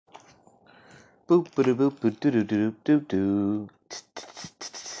Boop boop boop boop doo doo doo doo doo.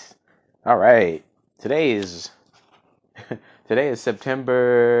 All right. Today is today is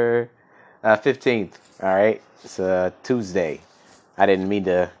September 15th. All right. It's Tuesday. I didn't mean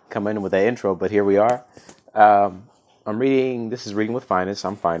to come in with that intro, but here we are. Um, I'm reading. This is Reading with Finest.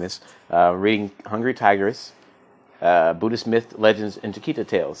 I'm Finest. Reading Hungry Tigress, Buddhist Myth, Legends, and Chiquita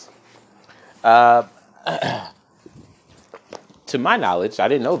Tales. Uh, to my knowledge, I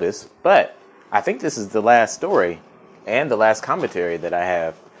didn't know this, but I think this is the last story and the last commentary that I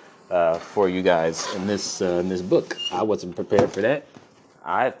have for you guys in this book. I wasn't prepared for that.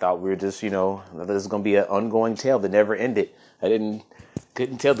 I thought we were just, this is going to be an ongoing tale that never ended. I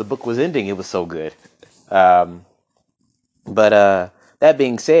couldn't tell the book was ending. It was so good. Um, but that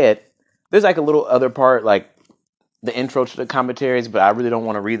being said, there's like a little other part, like the intro to the commentaries, but I really don't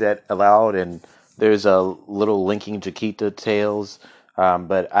want to read that aloud. And there's a little linking Chiquita tales,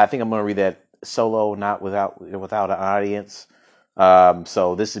 but I think I'm going to read that solo, not without an audience.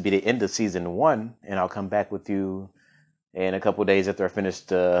 So this would be the end of season 1, and I'll come back with you in a couple days after I finish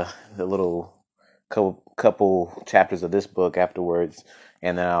the little couple chapters of this book afterwards,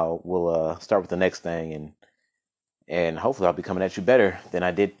 and then we'll start with the next thing, and hopefully I'll be coming at you better than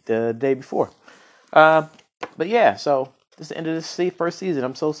I did the day before. Uh, but yeah, so this is the end of this first season.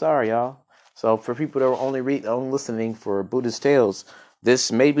 I'm so sorry, y'all. So for people that are only listening for Buddhist Tales,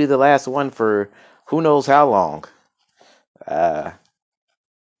 this may be the last one for who knows how long. Uh,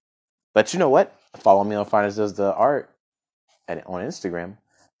 but you know what? Follow me on Finest Does the Art on Instagram.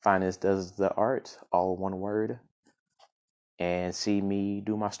 Finest Does the Art, all one word, and see me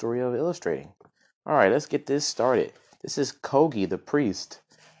do my story of illustrating. All right, let's get this started. This is Kogi the priest,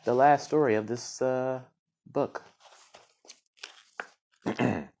 the last story of this book.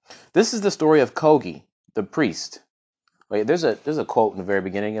 This is the story of Kogi, the priest. Wait, there's a quote in the very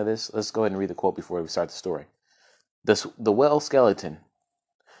beginning of this. Let's go ahead and read the quote before we start the story. The well skeleton.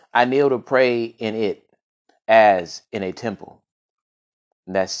 I kneel to pray in it as in a temple.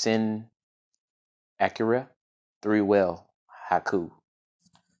 That's Sin Akira 3 well haiku.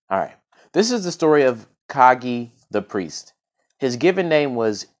 All right. This is the story of Kagi the priest. His given name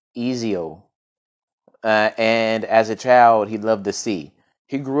was Ezio, and as a child, he loved the sea.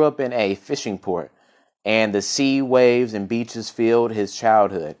 He grew up in a fishing port, and the sea, waves, and beaches filled his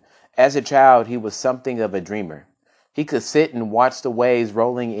childhood. As a child, he was something of a dreamer. He could sit and watch the waves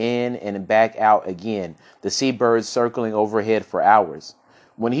rolling in and back out again, the seabirds circling overhead for hours.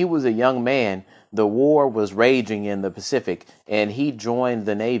 When he was a young man, the war was raging in the Pacific, and he joined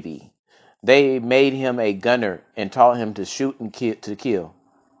the Navy. They made him a gunner and taught him to shoot and kill.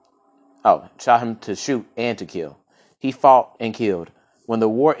 Oh, taught him to shoot and to kill. He fought and killed. When the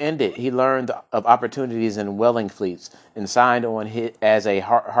war ended, he learned of opportunities in whaling fleets and signed on as a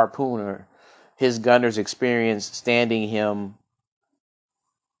harpooner. His gunners experienced standing him.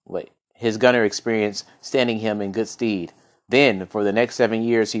 His gunner experience standing him in good stead. Then, for the next 7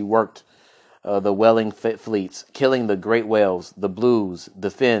 years, he worked the whaling fleets, killing the great whales, the blues,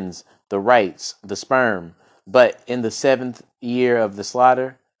 the fins, the rights, the sperm. But in the 7th year of the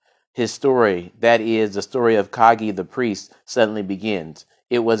slaughter, his story, that is, the story of Kagi the priest, suddenly begins.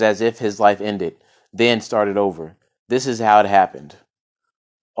 It was as if his life ended, then started over. This is how it happened.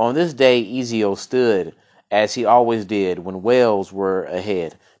 On this day, Ezio stood, as he always did when whales were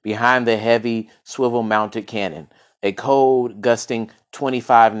ahead, behind the heavy swivel-mounted cannon. A cold, gusting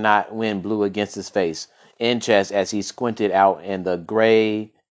 25-knot wind blew against his face, in chest as he squinted out in the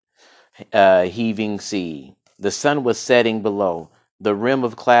gray, heaving sea. The sun was setting below the rim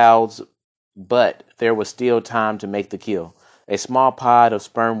of clouds, but there was still time to make the kill. A small pod of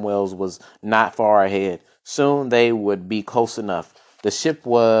sperm whales was not far ahead. Soon they would be close enough. The ship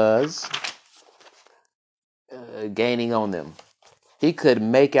was gaining on them. He could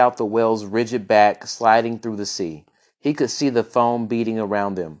make out the whale's rigid back sliding through the sea. He could see the foam beating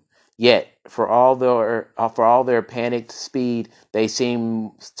around them. Yet, for all their panicked speed, they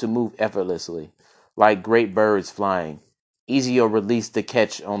seemed to move effortlessly, like great birds flying. Ezio released the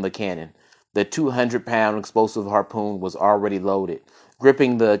catch on the cannon. The 200-pound explosive harpoon was already loaded.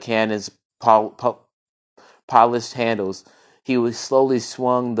 Gripping the cannon's polished handles, he slowly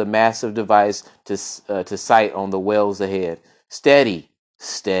swung the massive device to sight on the whales ahead. Steady,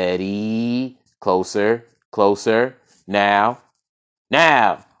 steady, closer, closer, now,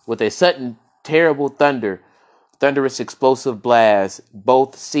 now! With a sudden terrible thunderous explosive blast,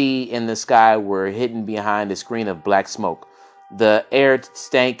 both sea and the sky were hidden behind a screen of black smoke. The air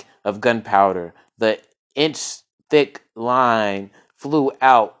stank of gunpowder. The inch-thick line flew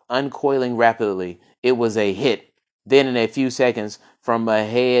out, uncoiling rapidly. It was a hit. Then, in a few seconds, From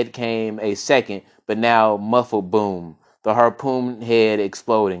ahead came a second, but now muffled boom. The harpoon head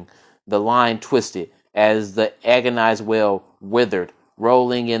exploding. The line twisted as the agonized whale withered,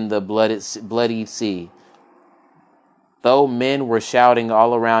 rolling in the bloody sea. Though men were shouting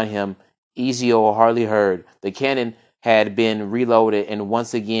all around him, Ezio hardly heard. The cannon had been reloaded, and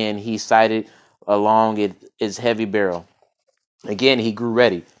once again he sighted along its heavy barrel. Again he grew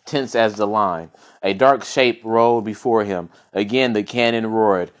ready, tense as the line. A dark shape rolled before him. Again the cannon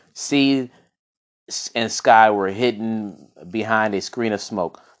roared. Sea and sky were hidden behind a screen of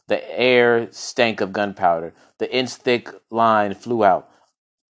smoke. The air stank of gunpowder. The inch-thick line flew out,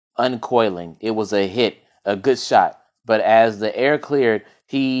 uncoiling. It was a hit, a good shot. But as the air cleared,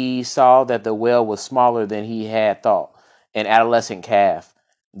 he saw that the whale was smaller than he had thought. An adolescent calf.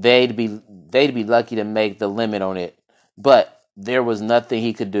 They'd be lucky to make the limit on it. But there was nothing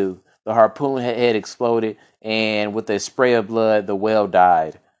he could do. The harpoon head exploded, and with a spray of blood, the whale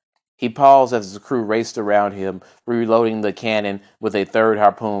died. He paused as the crew raced around him, reloading the cannon with a third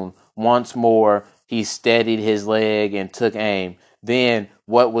harpoon. Once more, he steadied his leg and took aim. Then,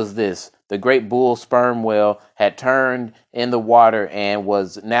 what was this? The great bull sperm whale had turned in the water and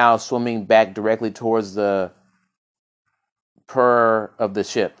was now swimming back directly towards the purr of the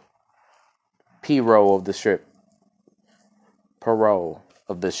ship. P-roll of the ship. Parole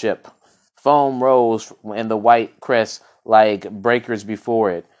of the ship. Foam rose in the white crest like breakers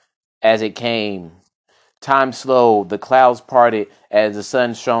before it as it came. Time slowed, the clouds parted as the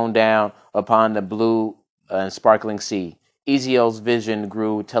sun shone down upon the blue and sparkling sea. Ezio's vision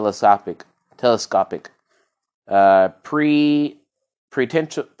grew telescopic,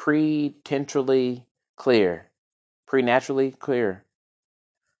 preternaturally clear. Preternaturally clear.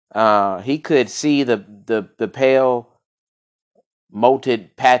 He could see the pale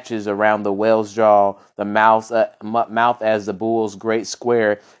molted patches around the whale's jaw, the mouth as the bull's great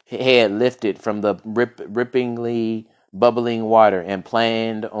square head lifted from the rippingly bubbling water and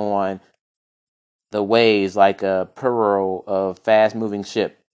planed on the waves like a pearl of fast-moving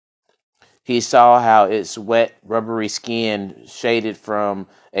ship. He saw how its wet, rubbery skin shaded from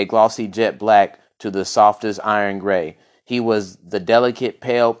a glossy jet black to the softest iron gray. He was the delicate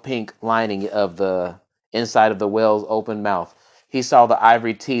pale pink lining of the inside of the whale's open mouth. He saw the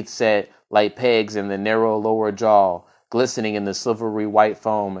ivory teeth set like pegs in the narrow lower jaw, glistening in the silvery white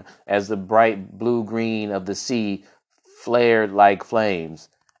foam as the bright blue-green of the sea flared like flames.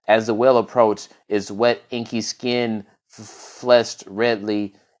 As the whale approached, its wet, inky skin fleshed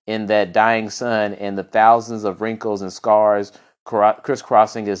redly in that dying sun, and the thousands of wrinkles and scars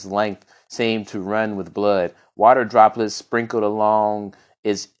crisscrossing its length seemed to run with blood. Water droplets sprinkled along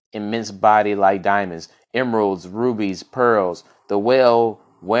its immense body like diamonds, emeralds, rubies, pearls. The whale,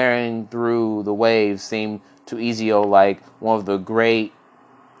 wearing through the waves, seemed to Ezio like one of the great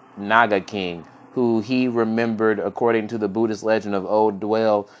Naga king, who he remembered according to the Buddhist legend of old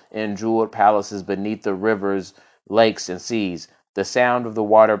dwell in jeweled palaces beneath the rivers, lakes, and seas. The sound of the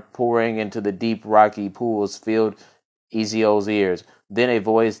water pouring into the deep rocky pools filled Ezio's ears. Then a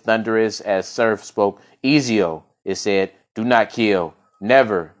voice thunderous as surf spoke. Ezio, it said, do not kill.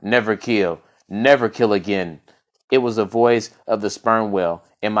 Never, never kill. Never kill again. It was the voice of the sperm whale.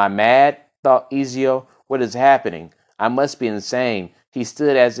 Am I mad? Thought Ezio. What is happening? I must be insane. He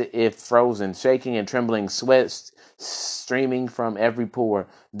stood as if frozen, shaking and trembling, sweat streaming from every pore.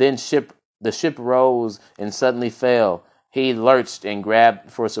 Then the ship rose and suddenly fell. He lurched and grabbed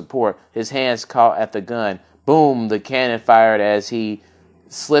for support. His hands caught at the gun. Boom! The cannon fired as he,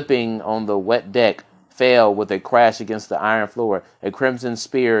 slipping on the wet deck, fell with a crash against the iron floor. A crimson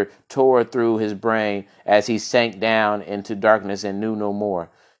spear tore through his brain as he sank down into darkness and knew no more.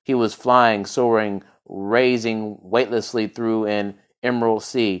 He was flying, soaring, raising weightlessly through an emerald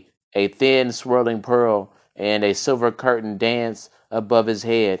sea. A thin, swirling pearl and a silver curtain danced above his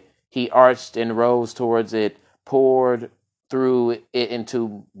head. He arched and rose towards it, poured through it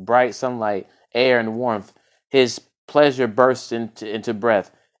into bright sunlight, air, and warmth. His pleasure burst into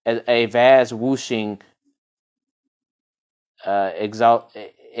breath. A vast whooshing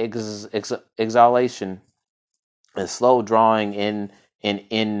exhalation, a slow drawing in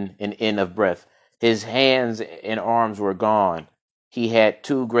of breath. His hands and arms were gone. He had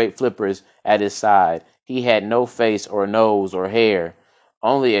two great flippers at his side. He had no face or nose or hair,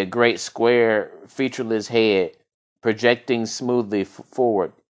 only a great square, featureless head projecting smoothly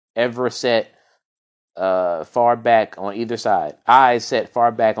forward, ever set far back on either side. Eyes set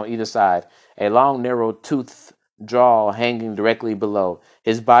far back on either side. A long, narrow toothed jaw hanging directly below.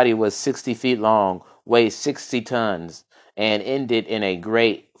 His body was 60 feet long, weighed 60 tons, and ended in a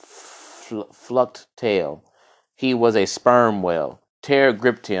great flucked tail. He was a sperm whale. Terror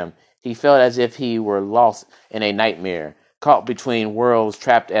gripped him. He felt as if he were lost in a nightmare, caught between worlds,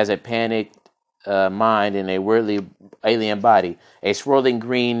 trapped as a panicked mind in a weirdly alien body. A swirling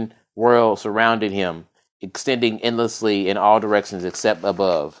green world surrounded him, extending endlessly in all directions except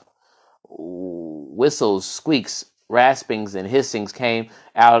above. Whistles, squeaks, raspings, and hissings came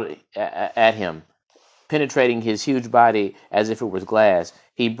out at him, penetrating his huge body as if it was glass.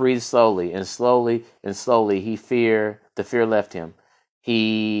 He breathed slowly, and slowly and slowly the fear left him.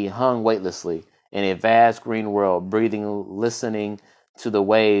 He hung weightlessly in a vast green world, breathing, listening to the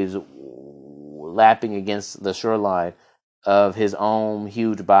waves lapping against the shoreline of his own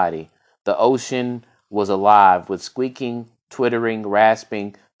huge body. The ocean was alive with squeaking, twittering,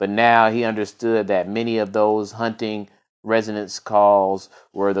 rasping, but now he understood that many of those hunting resonance calls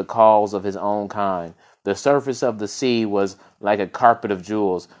were the calls of his own kind. The surface of the sea was like a carpet of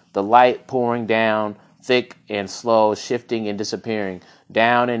jewels, the light pouring down, thick and slow, shifting and disappearing,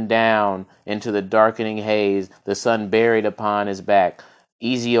 down and down into the darkening haze, the sun buried upon his back.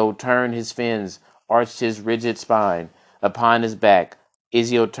 Ezio turned his fins, arched his rigid spine. Upon his back,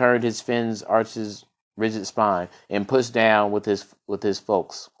 Ezio turned his fins, arched his rigid spine, and pushed down with his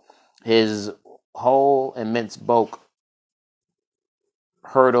folks. His whole immense bulk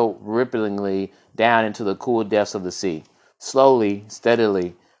hurtled ripplingly down into the cool depths of the sea. Slowly,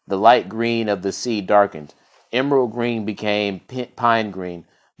 steadily, the light green of the sea darkened. Emerald green became pine green,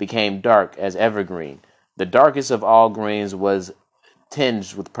 became dark as evergreen. The darkest of all greens was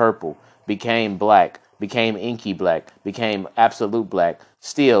tinged with purple, became black, became inky black, became absolute black.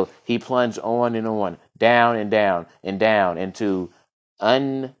 Still, he plunged on, down and down and down into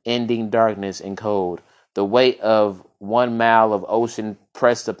unending darkness and cold. The weight of 1 mile of ocean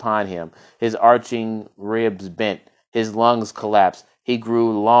pressed upon him. His arching ribs bent. His lungs collapsed. He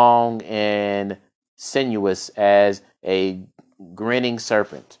grew long and sinuous as a grinning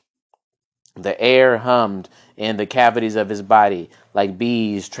serpent. The air hummed in the cavities of his body like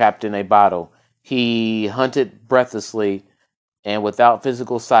bees trapped in a bottle. He hunted breathlessly and without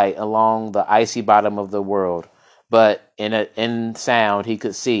physical sight along the icy bottom of the world. But in sound he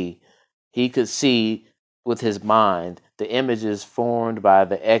could see. He could see with his mind the images formed by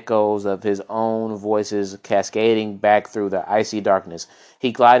the echoes of his own voices cascading back through the icy darkness.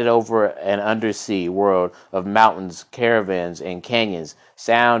 He glided over an undersea world of mountains, caravans, and canyons,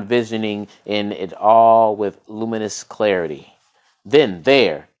 sound visioning in it all with luminous clarity. Then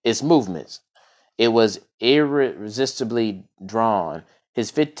there, its movements. It was irresistibly drawn.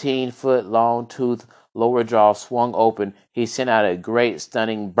 His 15-foot long toothed lower jaw swung open. He sent out a great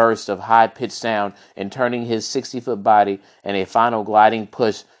stunning burst of high pitched sound and turning his 60-foot body in a final gliding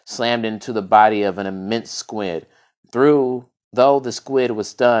push slammed into the body of an immense squid. Though the squid was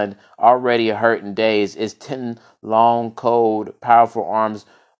stunned, already hurt and dazed, its 10 long, cold, powerful arms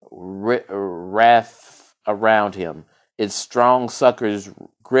wrapped around him. Its strong suckers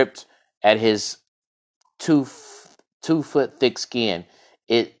gripped at his two 2 foot thick skin.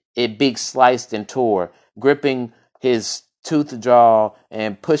 It beak sliced and tore, gripping his toothed jaw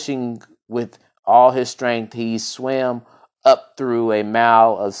and pushing with all his strength. He swam up through a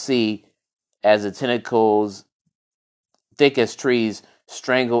mile of sea as the tentacles, thick as trees,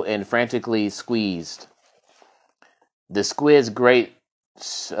 strangled and frantically squeezed. The squid's great,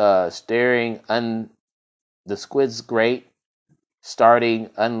 staring the squid's great starting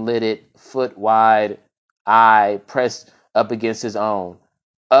unlidded, foot-wide eye pressed up against his own.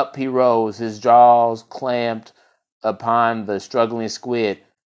 Up he rose, his jaws clamped upon the struggling squid,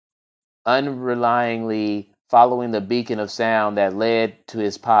 unreliingly following the beacon of sound that led to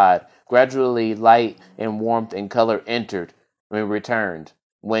his pod. Gradually, light and warmth and color entered and returned.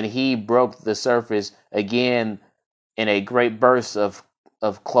 When he broke the surface again in a great burst of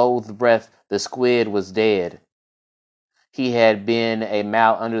clothed breath, the squid was dead. He had been a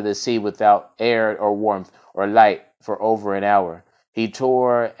mile under the sea without air or warmth or light for over an hour. He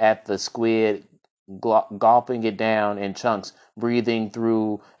tore at the squid, gulping it down in chunks, breathing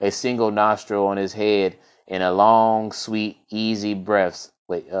through a single nostril on his head in a long, sweet, easy breaths.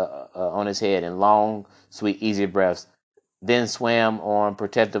 On his head in long, sweet, easy breaths. Then swam on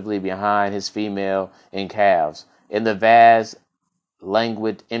protectively behind his female and calves. In the vast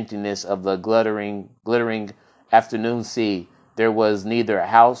languid emptiness of the glittering afternoon sea, there was neither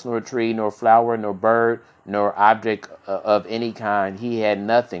house nor tree nor flower nor bird nor object of any kind. He had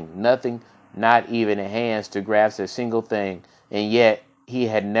nothing, not even hands to grasp a single thing, and yet he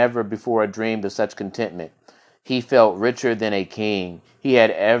had never before dreamed of such contentment. He felt richer than a king.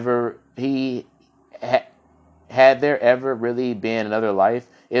 Had there ever really been another life?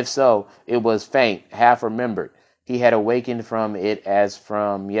 If so, it was faint, half remembered. He had awakened from it as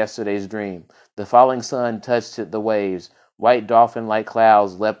from yesterday's dream. The falling sun touched the waves. White dolphin-like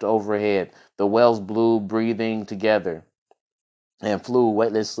clouds leapt overhead. The whales blew, breathing together, and flew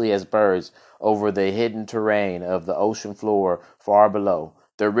weightlessly as birds over the hidden terrain of the ocean floor far below.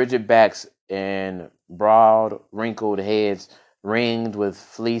 Their rigid backs and broad, wrinkled heads, ringed with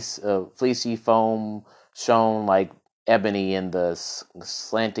fleecy foam, shone like ebony in the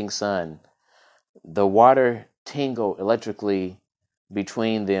slanting sun. The water tingled electrically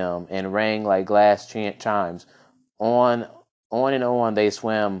between them and rang like glass chimes. On, on and on they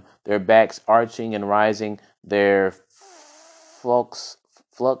swam, their backs arching and rising, their flux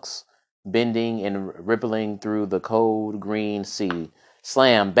bending and rippling through the cold green sea.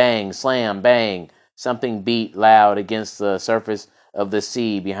 Slam, bang, slam, bang. Something beat loud against the surface of the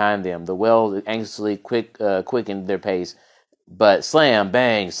sea behind them. The whales anxiously quickened their pace. But slam,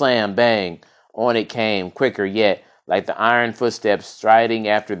 bang. On it came, quicker yet, like the iron footsteps striding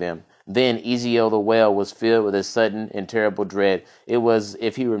after them. Then Ezekiel the whale was filled with a sudden and terrible dread. It was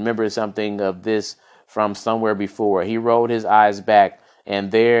if he remembered something of this from somewhere before. He rolled his eyes back,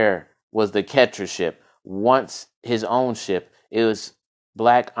 and there was the catcher ship, once his own ship. It was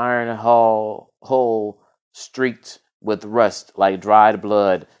black iron hull streaked with rust like dried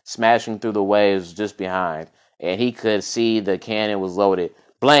blood, smashing through the waves just behind. And he could see the cannon was loaded.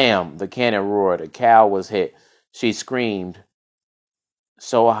 Blam! The cannon roared. A cow was hit. She screamed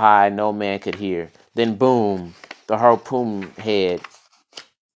so high no man could hear. Then boom! The harpoon head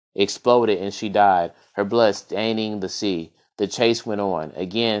exploded and she died, her blood staining the sea. The chase went on.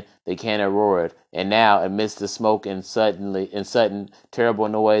 Again the cannon roared, and now, amidst the smoke and sudden terrible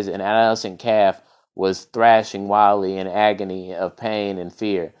noise, an adolescent calf was thrashing wildly in agony of pain and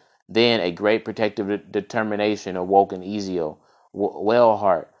fear. Then a great protective determination awoke in Ezekiel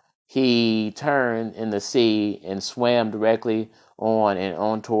Wellheart. He turned in the sea and swam directly on and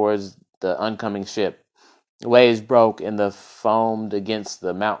on towards the oncoming ship. The waves broke and the foamed against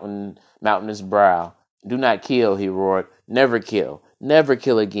the mountainous brow. Do not kill, he roared. Never kill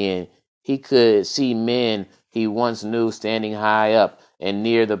again. He could see men he once knew standing high up and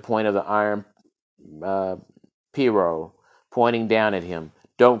near the point of the iron uh, Piro, pointing down at him.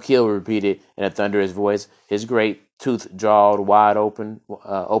 Don't kill, repeated in a thunderous voice, his great tooth jawed open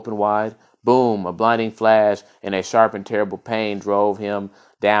wide. Boom! A blinding flash and a sharp and terrible pain drove him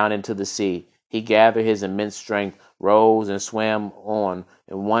down into the sea. He gathered his immense strength, rose, and swam on,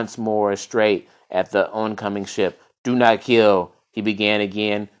 and once more straight at the oncoming ship. Do not kill, he began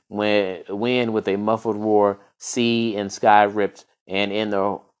again, when with a muffled roar, sea and sky ripped, and in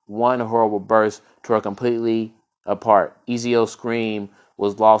the one horrible burst tore completely apart. Ezekiel's scream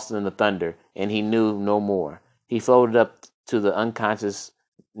was lost in the thunder, and he knew no more. He floated up to the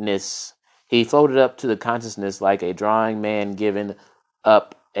unconsciousness. He floated up to the consciousness like a drowning man given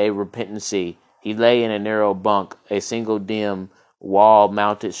up a repentant sea. He lay in a narrow bunk, a single dim,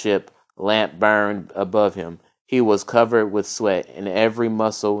 wall-mounted ship lamp burned above him. He was covered with sweat, and every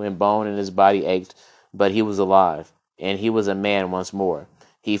muscle and bone in his body ached, but he was alive, and he was a man once more.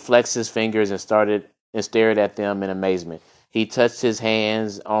 He flexed his fingers and stared at them in amazement. He touched his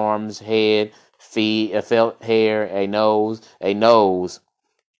hands, arms, head, feet, felt hair, a nose,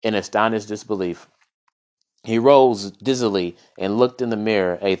 in astonished disbelief. He rose dizzily and looked in the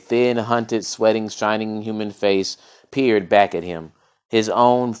mirror. A thin, hunted, sweating, shining human face peered back at him. His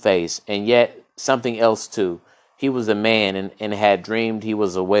own face, and yet something else too. He was a man and had dreamed he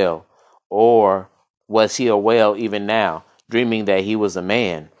was a whale. Or was he a whale even now, dreaming that he was a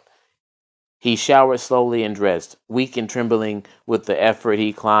man? He showered slowly and dressed. Weak and trembling with the effort,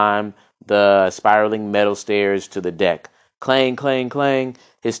 he climbed the spiraling metal stairs to the deck. Clang, clang, clang.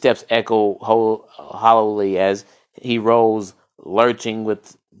 His steps echoed hollowly as he rose, lurching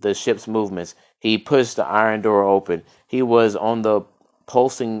with the ship's movements. He pushed the iron door open. He was on the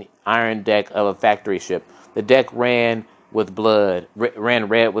pulsing iron deck of a factory ship. The deck ran red with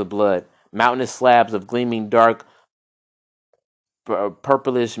blood. Mountainous slabs of gleaming dark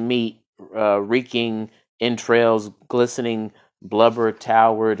purplish meat, reeking entrails, glistening blubber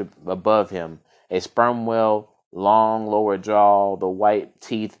towered above him. A sperm whale, long lower jaw, the white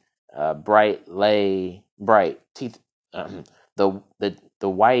teeth, bright teeth, the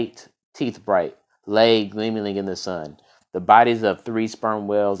white teeth bright, lay gleaming in the sun. The bodies of three sperm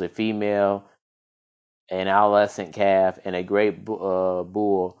whales, a female, an adolescent calf, and a great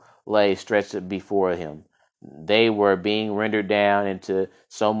bull lay stretched before him. They were being rendered down into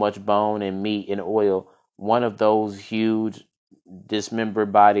so much bone and meat and oil. One of those huge,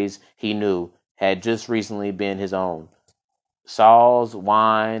 dismembered bodies he knew had just recently been his own. Saws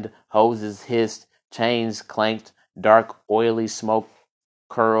whined, hoses hissed, chains clanked, Dark, oily smoke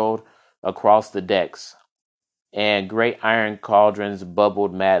curled across the decks, and great iron cauldrons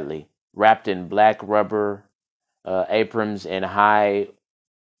bubbled madly. Wrapped in black rubber aprons and high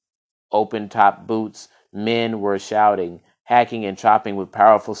open-top boots, men were shouting, hacking and chopping with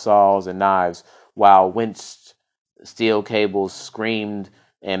powerful saws and knives, while winced steel cables screamed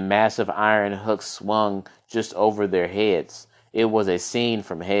and massive iron hooks swung just over their heads. It was a scene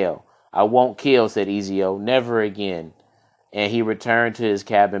from hell. "I won't kill," said Ezio. "Never again." And he returned to his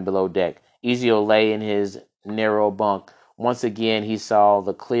cabin below deck. Ezio lay in his narrow bunk. Once again he saw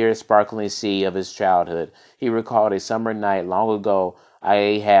the clear, sparkling sea of his childhood. He recalled a summer night long ago.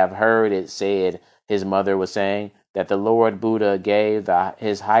 "I have heard it said," his mother was saying, "that the Lord Buddha gave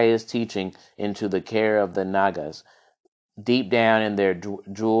his highest teaching into the care of the Nagas. Deep down in their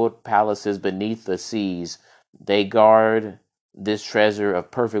jeweled palaces beneath the seas, they guard this treasure of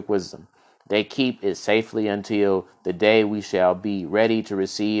perfect wisdom. They keep it safely until the day we shall be ready to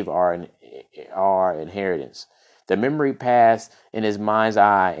receive our inheritance." The memory passed in his mind's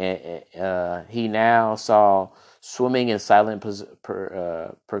eye, and he now saw swimming in silent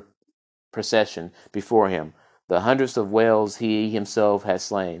procession before him the hundreds of whales he himself had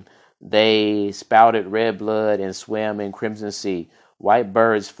slain. They spouted red blood and swam in crimson sea, white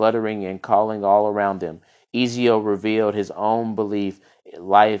birds fluttering and calling all around them. Ezio revealed his own belief,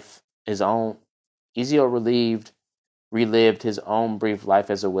 life, his own. Ezio relived his own brief life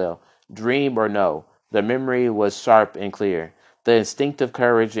as a whale. Dream or no, the memory was sharp and clear. The instinctive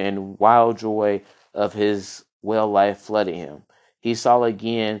courage and wild joy of his whale life flooded him. He saw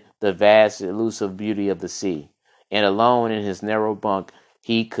again the vast, elusive beauty of the sea, and alone in his narrow bunk,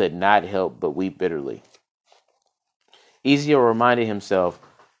 he could not help but weep bitterly. Ezio reminded himself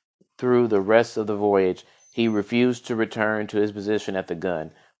through the rest of the voyage, he refused to return to his position at the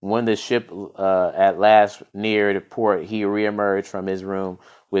gun. When the ship at last neared port, he reemerged from his room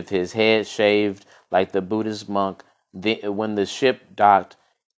with his head shaved like the Buddhist monk. When the ship docked,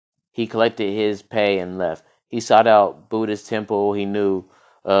 he collected his pay and left. He sought out Buddhist temple he knew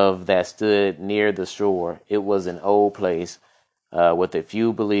of that stood near the shore. It was an old place with a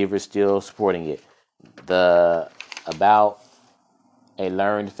few believers still supporting it. The about a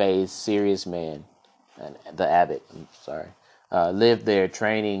learned-faced, serious man, the abbot, lived there,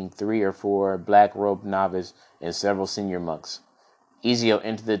 training 3 or 4 black-robed novices and several senior monks. Ezio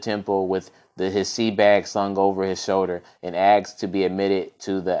entered the temple with his sea bag slung over his shoulder and asked to be admitted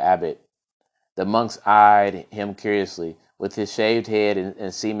to the abbot. The monks eyed him curiously, with his shaved head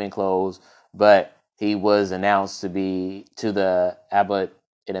and seaman clothes, but he was announced to the abbot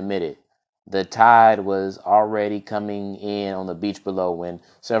and admitted. The tide was already coming in on the beach below when,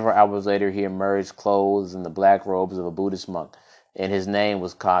 several hours later, he emerged clothed in the black robes of a Buddhist monk, and his name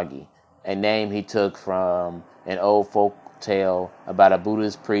was Kogi, a name he took from an old folk tale about a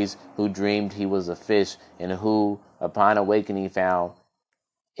Buddhist priest who dreamed he was a fish and who, upon awakening, found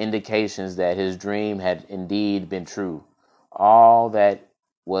indications that his dream had indeed been true. All that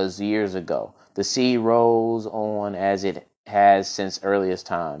was years ago. The sea rolls on as it has since earliest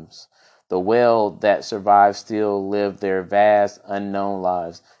times. The whale that survived still live their vast, unknown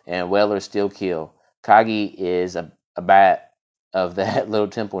lives, and whalers still kill. Kagi is a bat of that little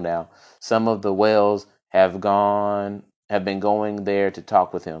temple now. Some of the whales have been going there to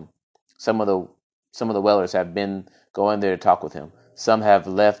talk with him. Some of the some of the whalers have been going there to talk with him. Some have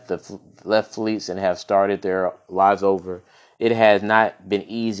left fleets and have started their lives over. It has not been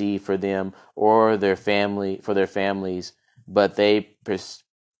easy for them or their families, but they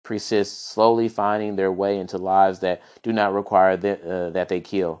persist, slowly finding their way into lives that do not require that they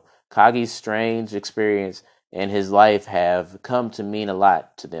kill. Kagi's strange experience and his life have come to mean a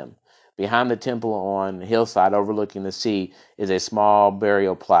lot to them. Behind the temple on a hillside overlooking the sea is a small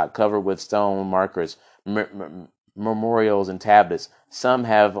burial plot covered with stone markers, memorials, and tablets. Some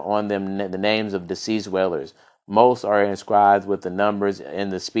have on them the names of deceased whalers. Most are inscribed with the numbers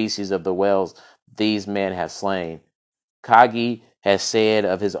and the species of the whales these men have slain. Kagi has said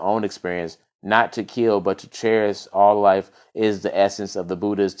of his own experience, not to kill but to cherish all life is the essence of the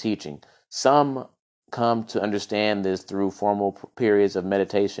Buddha's teaching. Some come to understand this through formal periods of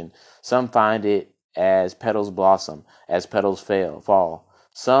meditation. Some find it as petals blossom, as petals fall.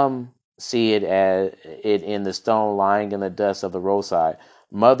 Some see it in the stone lying in the dust of the roadside.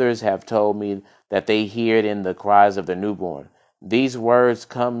 Mothers have told me that they hear it in the cries of their newborn. These words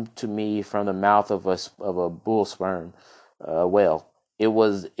come to me from the mouth of a bull sperm whale.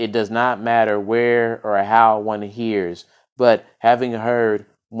 It does not matter where or how one hears, but having heard,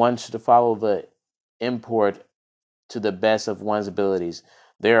 one should follow the import to the best of one's abilities.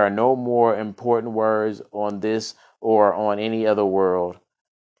 There are no more important words on this or on any other world.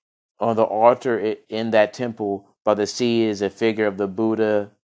 On the altar in that temple by the sea is a figure of the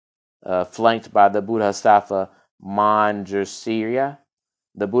Buddha, flanked by the Buddhastafa Manjushriya,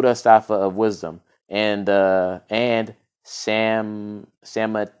 the Buddhastafa of wisdom, and Samatad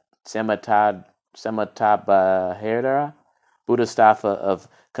Samatabhadra, Buddhastafa of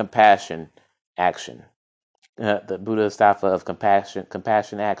compassion action. The Buddhastafa of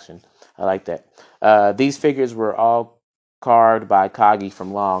compassion action. I like that. These figures were all carved by Kogi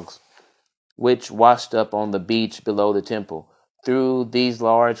from logs which washed up on the beach below the temple. Through these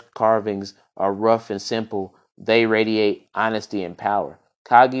large carvings are rough and simple. They radiate honesty and power.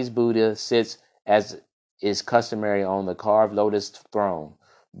 Kagi's Buddha sits as is customary on the carved lotus throne,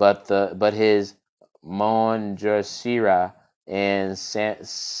 but his Manjusira and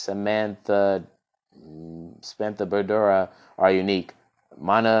Samantha Burdura are unique.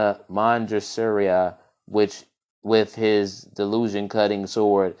 Manjusira, which with his delusion cutting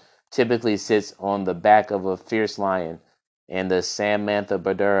sword typically sits on the back of a fierce lion, and the Samantha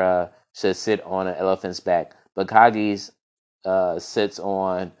Badura should sit on an elephant's back. But Kagi's sits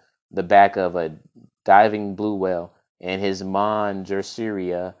on the back of a diving blue whale, and his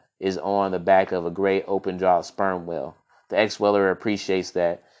Manjursuria is on the back of a great open-jawed sperm whale. The ex-whaler appreciates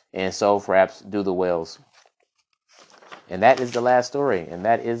that, and so perhaps do the whales. And that is the last story, and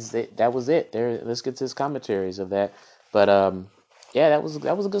that is it. That was it. There, let's get to his commentaries of that. But yeah, that was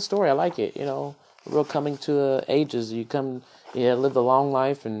a good story. I like it. Real coming to ages. Lived a long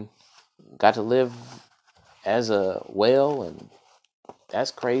life and got to live as a whale, and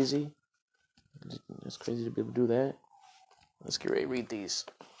that's crazy. It's crazy to be able to do that. Let's get ready to read these.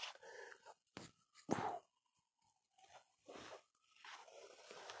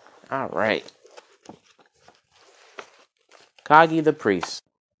 All right, Kagi the priest.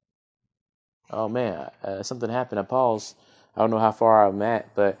 Oh man, something happened. I paused. I don't know how far I'm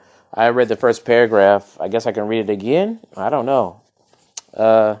at, but I read the first paragraph. I guess I can read it again. I don't know.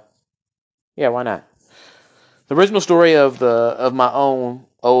 Uh, yeah, why not? The original story of my own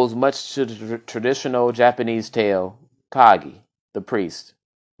owes much to the traditional Japanese tale, Kagi, the priest,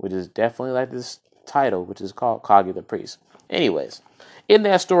 which is definitely like this title, which is called Kagi the priest. Anyways, in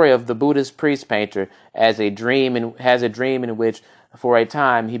that story of the Buddhist priest painter has a dream in which for a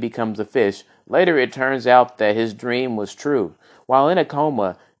time he becomes a fish. Later it turns out that his dream was true. While in a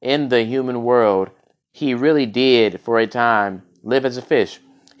coma in the human world, he really did for a time live as a fish.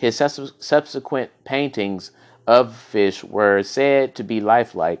 His subsequent paintings of fish were said to be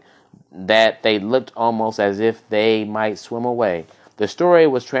lifelike, that they looked almost as if they might swim away. The story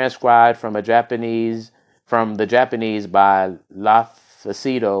was transcribed from the Japanese by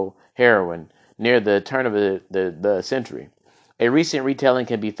Lafcido Heroin near the turn of the century. A recent retelling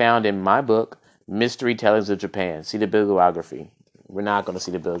can be found in my book, Mystery Tellings of Japan. See the bibliography. We're not going to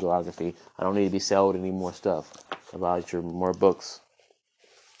see the bibliography. I don't need to be sold any more stuff about your more books.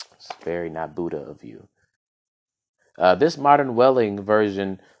 It's very not Buddha of you. This modern Welling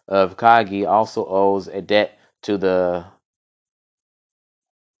version of Kagi also owes a debt to the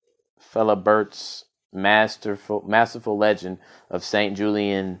Philibert's masterful legend of Saint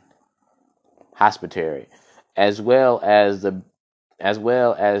Julian Hospitary, as well as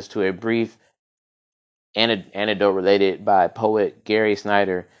to a brief anecdote related by poet Gary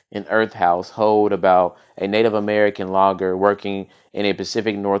Snyder in Earth House Hold about a Native American logger working in a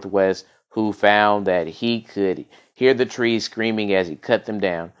Pacific Northwest who found that he could hear the trees screaming as he cut them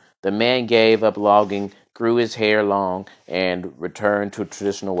down. The man gave up logging, grew his hair long, and returned to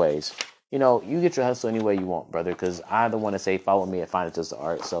traditional ways. You get your hustle any way you want, brother, because I'm the one to say follow me at Find It Just the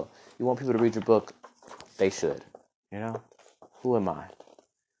Art. So you want people to read your book, they should. Who am I?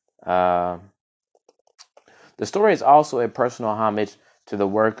 The story is also a personal homage to the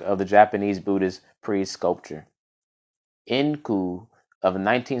work of the Japanese Buddhist priest sculptor Enku of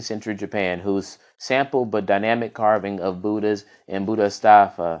 19th century Japan, whose sample but dynamic carving of Buddhas and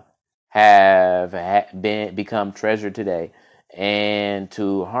Buddhastafa have become treasured today, and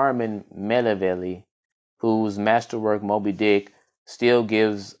to Harmon Meleville, whose masterwork Moby Dick still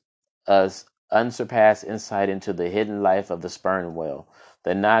gives us unsurpassed insight into the hidden life of the sperm whale.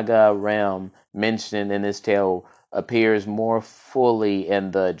 The Naga realm mentioned in this tale appears more fully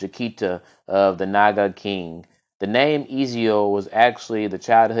in the Jakita of the Naga king. The name Ezio was actually the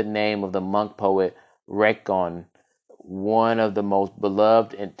childhood name of the monk poet Rekon, one of the most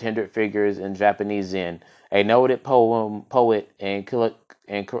beloved and tender figures in Japanese Zen, a noted poet and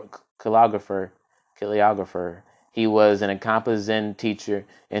calligrapher, He was an accomplished Zen teacher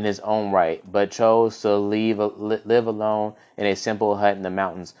in his own right, but chose to live alone in a simple hut in the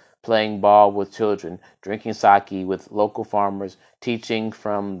mountains, playing ball with children, drinking sake with local farmers, teaching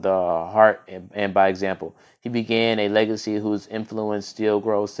from the heart and by example. He began a legacy whose influence still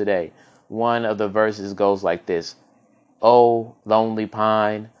grows today. One of the verses goes like this: "Oh, lonely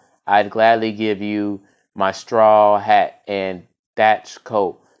pine, I'd gladly give you my straw hat and thatched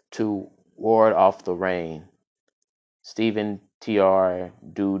coat to ward off the rain." Stephen T.R.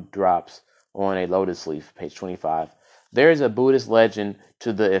 Dewdrops on a Lotus Leaf, page 25. There is a Buddhist legend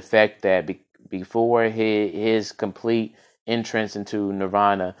to the effect that before his complete entrance into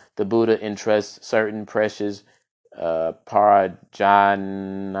nirvana, the Buddha entrusts certain precious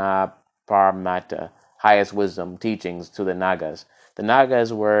Parajanaparamita, highest wisdom, teachings to the Nagas. The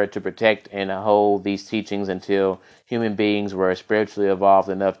Nagas were to protect and hold these teachings until human beings were spiritually evolved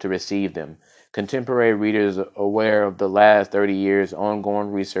enough to receive them. Contemporary readers aware of the last 30 years'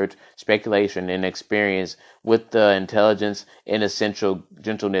 ongoing research, speculation, and experience with the intelligence and essential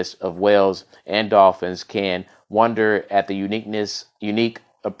gentleness of whales and dolphins can wonder at the unique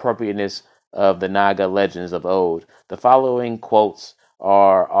appropriateness of the Naga legends of old. The following quotes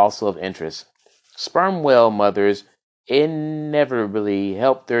are also of interest. Sperm whale mothers inevitably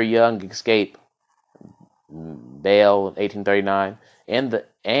help their young escape. Bale, 1839, and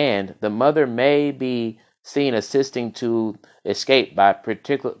the mother may be seen assisting to escape by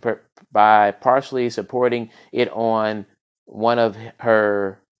partially supporting it on one of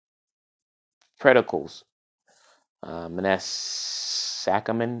her predicles. And that's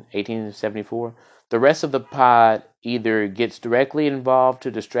Sackerman, 1874. The rest of the pod either gets directly involved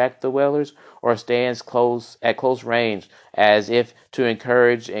to distract the whalers or stands at close range as if to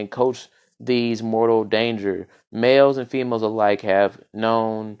encourage and coach these mortal danger. Males and females alike have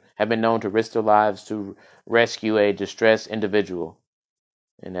been known to risk their lives to rescue a distressed individual.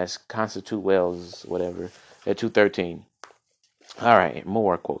 And that's constitute whales, whatever, at 213. All right,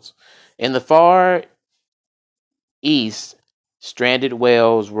 more quotes. In the far east, stranded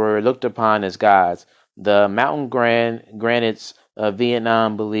whales were looked upon as gods. The mountain granites of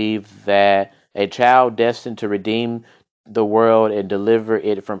Vietnam believed that a child destined to redeem the world and deliver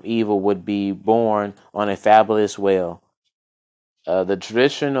it from evil would be born on a fabulous whale. The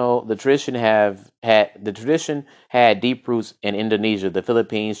tradition had deep roots in Indonesia, the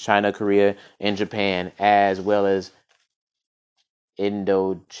Philippines, China, Korea, and Japan, as well as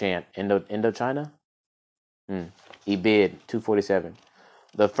Indochina. Ebid 247.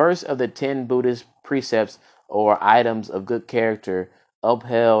 The first of the 10 Buddhist precepts or items of good character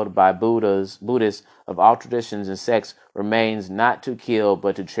upheld by Buddhists of all traditions and sects remains not to kill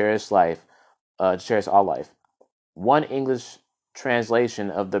but to cherish life, cherish all life. One English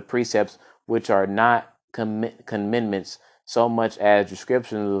translation of the precepts, which are not commandments so much as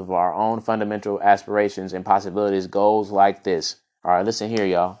descriptions of our own fundamental aspirations and possibilities, goes like this. All right, listen here,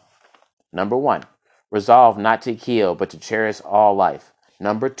 y'all. Number 1, resolve not to kill, but to cherish all life.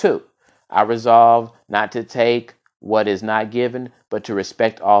 Number 2, I resolve not to take what is not given, but to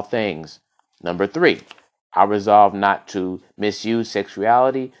respect all things. Number 3, I resolve not to misuse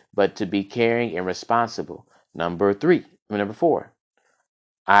sexuality, but to be caring and responsible. Number 4,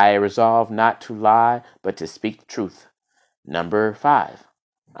 I resolve not to lie, but to speak the truth. Number 5,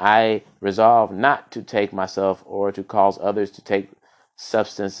 I resolve not to take myself or to cause others to take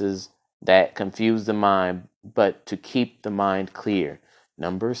substances that confuse the mind, but to keep the mind clear.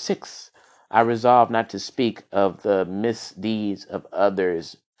 Number 6, I resolve not to speak of the misdeeds of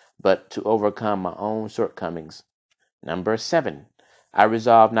others, but to overcome my own shortcomings. Number 7, I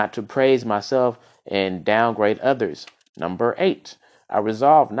resolve not to praise myself and downgrade others. Number 8, I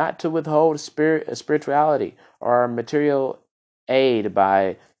resolve not to withhold spirituality or material aid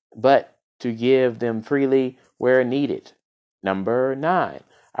but to give them freely where needed. Number 9,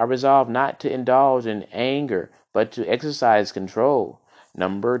 I resolve not to indulge in anger, but to exercise control.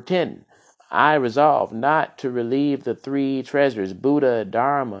 Number 10, I resolve not to relieve the 3 treasures, Buddha,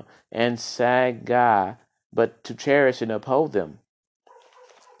 Dharma, and Sangha, but to cherish and uphold them.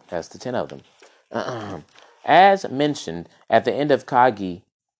 That's the 10 of them. As mentioned at the end of Kogi,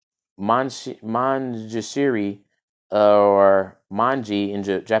 Manjushri, or Manji in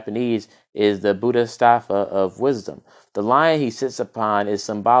Japanese, is the Bodhisattva of wisdom. The lion he sits upon is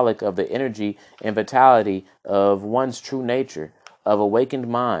symbolic of the energy and vitality of one's true nature, of awakened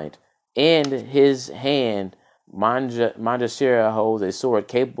mind. In his hand, Manjashira holds a sword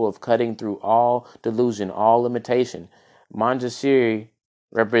capable of cutting through all delusion, all limitation. Manjashiri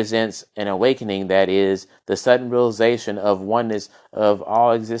represents an awakening that is the sudden realization of oneness of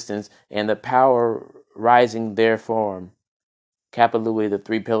all existence and the power rising therefrom. Kappa Louis, the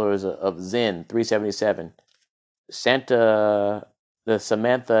three pillars of Zen, 377. Santa, the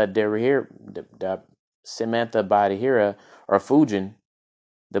Samantha Derihira, the Samantha Badahira, or Fujin,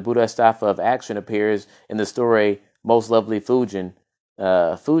 the Bodhisattva of action, appears in the story Most Lovely Fujin.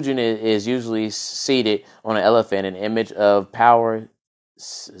 Fujin is usually seated on an elephant, an image of power,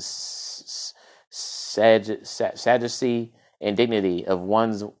 sagacity, and dignity of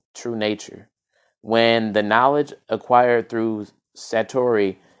one's true nature. When the knowledge acquired through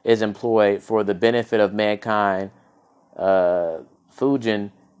Satori is employed for the benefit of mankind, uh,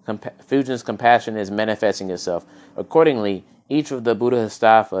 Fujin's compassion is manifesting itself. Accordingly, each of the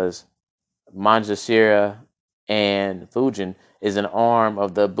Bodhisattvas, Manjusira and Fujin, is an arm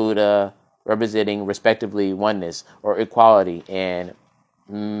of the Buddha, representing respectively oneness or equality and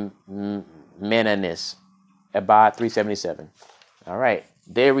mananess. Abad 377. All right,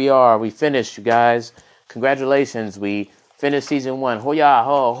 there we are. We finished, you guys. Congratulations. We finished season 1. Ho-ya,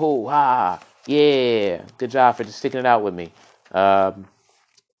 ho, ho, ha. Yeah. Good job for just sticking it out with me.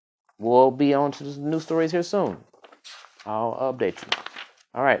 We'll be on to the new stories here soon. I'll update you.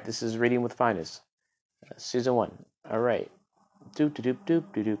 All right, this is Reading with Finest, season 1. All right. Doop doop doop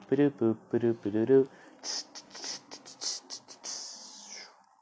doop doop doop doop doop doop doop.